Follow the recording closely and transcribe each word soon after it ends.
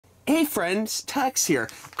Hey friends, TUXX here.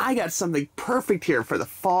 I got something perfect here for the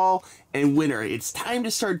fall and winter. It's time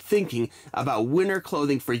to start thinking about winter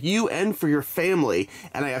clothing for you and for your family.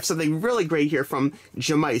 And I have something really great here from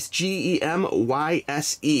GEMYSE,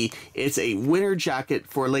 G-E-M-Y-S-E. It's a winter jacket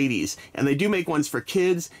for ladies. And they do make ones for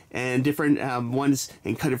kids and different ones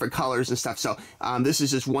in different colors and stuff. So this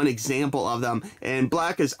is just one example of them. And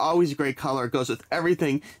black is always a great color. It goes with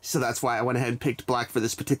everything. So that's why I went ahead and picked black for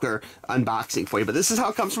this particular unboxing for you. But this is how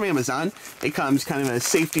it comes from Amazon. It comes kind of in a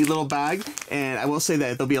safety little bag. And I will say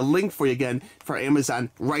that there'll be a link for you again for Amazon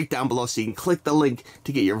right down below, so you can click the link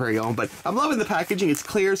to get your very own. But I'm loving the packaging. It's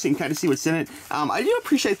clear, so you can kind of see what's in it. I do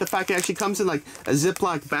appreciate the fact it actually comes in like a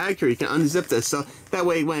Ziploc bag here. You can unzip this, so that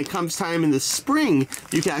way when it comes time in the spring,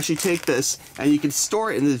 you can actually take this and you can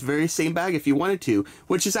store it in this very same bag if you wanted to,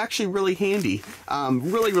 which is actually really handy.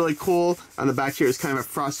 Really cool. On the back here is kind of a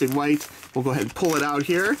frosted white. We'll go ahead and pull it out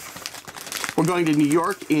here. We're going to New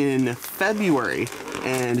York in February,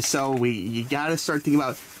 and so you gotta start thinking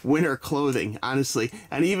about winter clothing, honestly.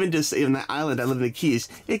 And even just in the island, I live in the Keys,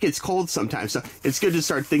 it gets cold sometimes, so it's good to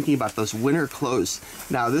start thinking about those winter clothes.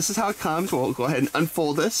 Now, this is how it comes. We'll go ahead and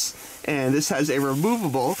unfold this, and this has a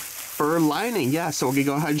removable fur lining. Yeah, so we're gonna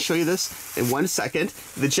go ahead and show you this in 1 second.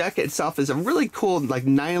 The jacket itself is a really cool, like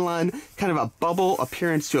nylon, kind of a bubble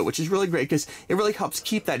appearance to it, which is really great because it really helps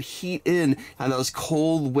keep that heat in on those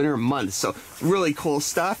cold winter months. So really cool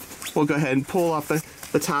stuff. We'll go ahead and pull off the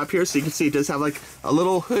top here, so you can see it does have like a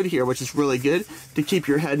little hood here, which is really good to keep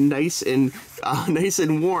your head nice and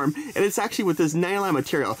warm. And it's actually with this nylon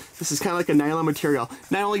material. This is kind of like a nylon material.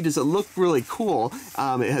 Not only does it look really cool,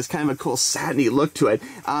 it has kind of a cool satiny look to it.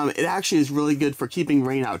 It actually is really good for keeping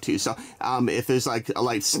rain out too. So if there's like a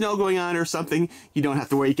light snow going on or something, you don't have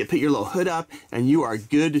to worry. You can put your little hood up and you are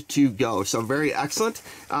good to go. So very excellent.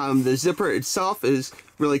 The zipper itself is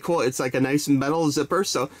really cool. It's like a nice metal zipper,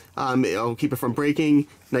 so it'll keep it from breaking.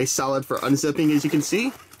 Nice solid for unzipping, as you can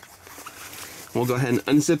see. We'll go ahead and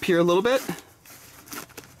unzip here a little bit.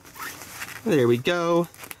 There we go.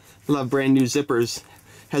 Love brand new zippers.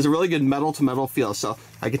 Has a really good metal to metal feel, so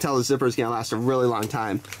I can tell the zipper is gonna last a really long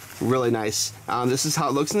time. Really nice. This is how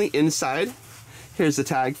it looks on the inside. Here's the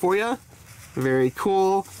tag for you. Very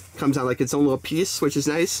cool. Comes out like its own little piece, which is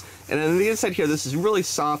nice. And then on the inside here, this is really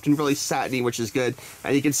soft and really satiny, which is good.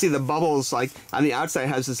 And you can see the bubbles, like on the outside,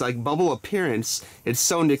 has this like bubble appearance. It's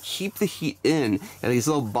sewn to keep the heat in, and these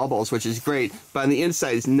little bubbles, which is great. But on the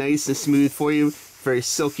inside, it's nice and smooth for you. Very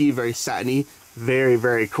silky, very satiny.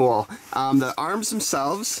 Very cool. The arms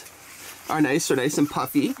themselves are nice. They're nice and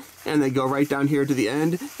puffy, and they go right down here to the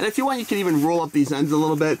end. And if you want, you can even roll up these ends a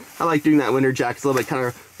little bit. I like doing that winter jacket a little bit, kind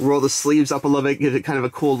of roll the sleeves up a little bit, give it kind of a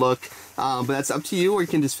cool look. But that's up to you, or you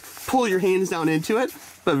can just pull your hands down into it.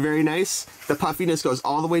 But very nice. The puffiness goes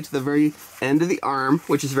all the way to the very end of the arm,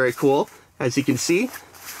 which is very cool, as you can see.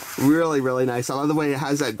 Really nice. I love the way it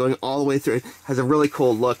has that going all the way through. It has a really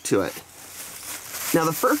cool look to it. Now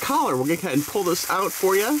the fur collar, we're going to go ahead and pull this out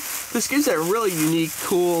for you. This gives it a really unique,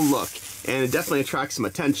 cool look. And it definitely attracts some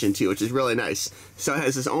attention too, which is really nice. So it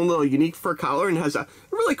has its own little unique fur collar and has a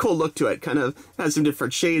really cool look to it. Kind of has some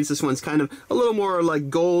different shades. This one's kind of a little more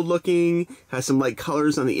like gold looking, has some light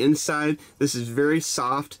colors on the inside. This is very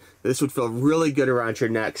soft. This would feel really good around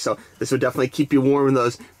your neck. So this would definitely keep you warm in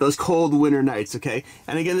those cold winter nights, okay?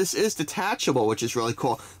 And again, this is detachable, which is really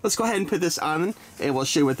cool. Let's go ahead and put this on and we'll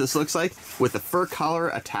show you what this looks like with the fur collar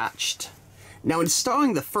attached. Now,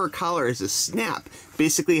 installing the fur collar is a snap.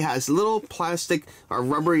 Basically, it has little plastic or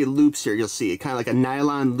rubbery loops here. You'll see it kind of like a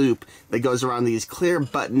nylon loop that goes around these clear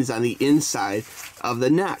buttons on the inside of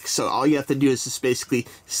the neck. So all you have to do is just basically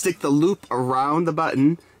stick the loop around the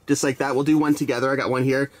button, just like that. We'll do one together. I got one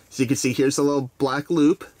here. So you can see here's a little black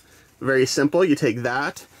loop. Very simple. You take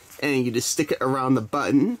that and you just stick it around the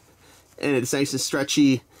button, and it's nice and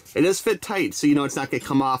stretchy. It does fit tight, so you know it's not going to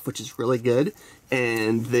come off, which is really good.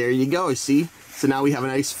 And there you go, see? So now we have a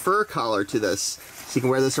nice fur collar to this. So you can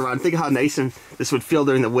wear this around. Think of how nice and this would feel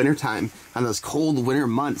during the winter time on those cold winter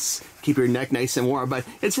months. Keep your neck nice and warm. But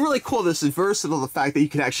it's really cool. This is versatile, the fact that you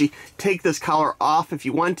can actually take this collar off if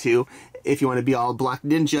you want to. If you want to be all black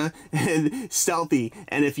ninja and stealthy.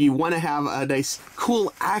 And if you want to have a nice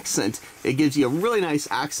cool accent, it gives you a really nice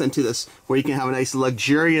accent to this, where you can have a nice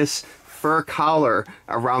luxurious fur collar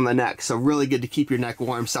around the neck. So really good to keep your neck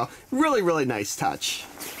warm. So really nice touch.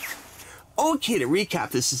 Okay, to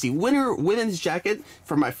recap, this is the winter women's jacket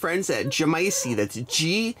from my friends at GEMYSE. That's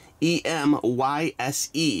GEMYSE.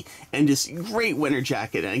 GEMYSE, and just great winter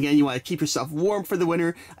jacket. And again, you want to keep yourself warm for the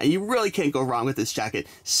winter, and you really can't go wrong with this jacket.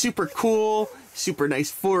 Super cool, super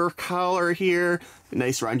nice fur collar here,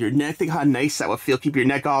 nice around your neck. Think how nice that would feel. Keep your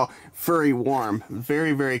neck all furry warm.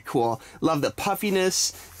 Very, very cool. Love the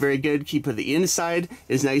puffiness. Very good. Keep the inside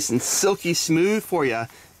is nice and silky smooth for you,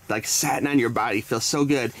 like satin on your body. Feels so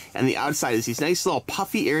good. And the outside is these nice little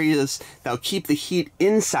puffy areas that'll keep the heat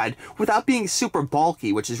inside without being super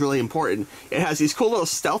bulky, which is really important. It has these cool little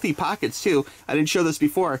stealthy pockets too. I didn't show this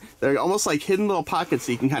before. They're almost like hidden little pockets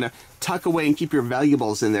so you can kind of tuck away and keep your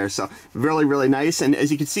valuables in there. So really, really nice. And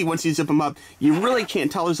as you can see, once you zip them up, you really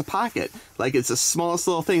can't tell there's a pocket. Like, it's the smallest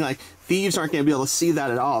little thing. Like, thieves aren't going to be able to see that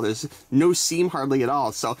at all. There's no seam hardly at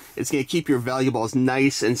all. So it's going to keep your valuables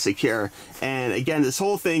nice and secure. And again, this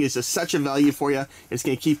whole thing is just such a value for you. It's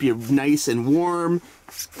going to keep you nice and warm.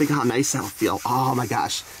 Think how nice that'll feel. Oh my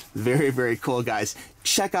gosh. Very, very cool, guys.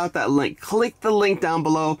 Check out that link. Click the link down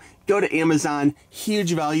below. Go to Amazon.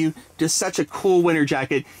 Huge value. Just such a cool winter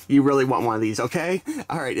jacket. You really want one of these, okay?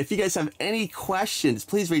 All right. If you guys have any questions,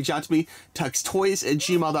 please reach out to me.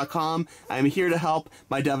 TUXXtoys@gmail.com. I'm here to help.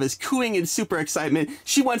 My dove is cooing in super excitement.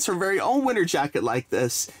 She wants her very own winter jacket like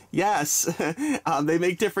this. Yes. They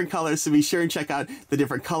make different colors, so be sure and check out the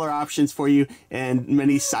different color options for you, and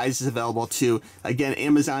many sizes available too. Again,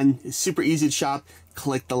 Amazon is super easy to shop.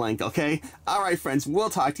 Click the link, okay? All right, friends. We'll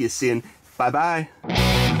talk to you soon. Bye-bye.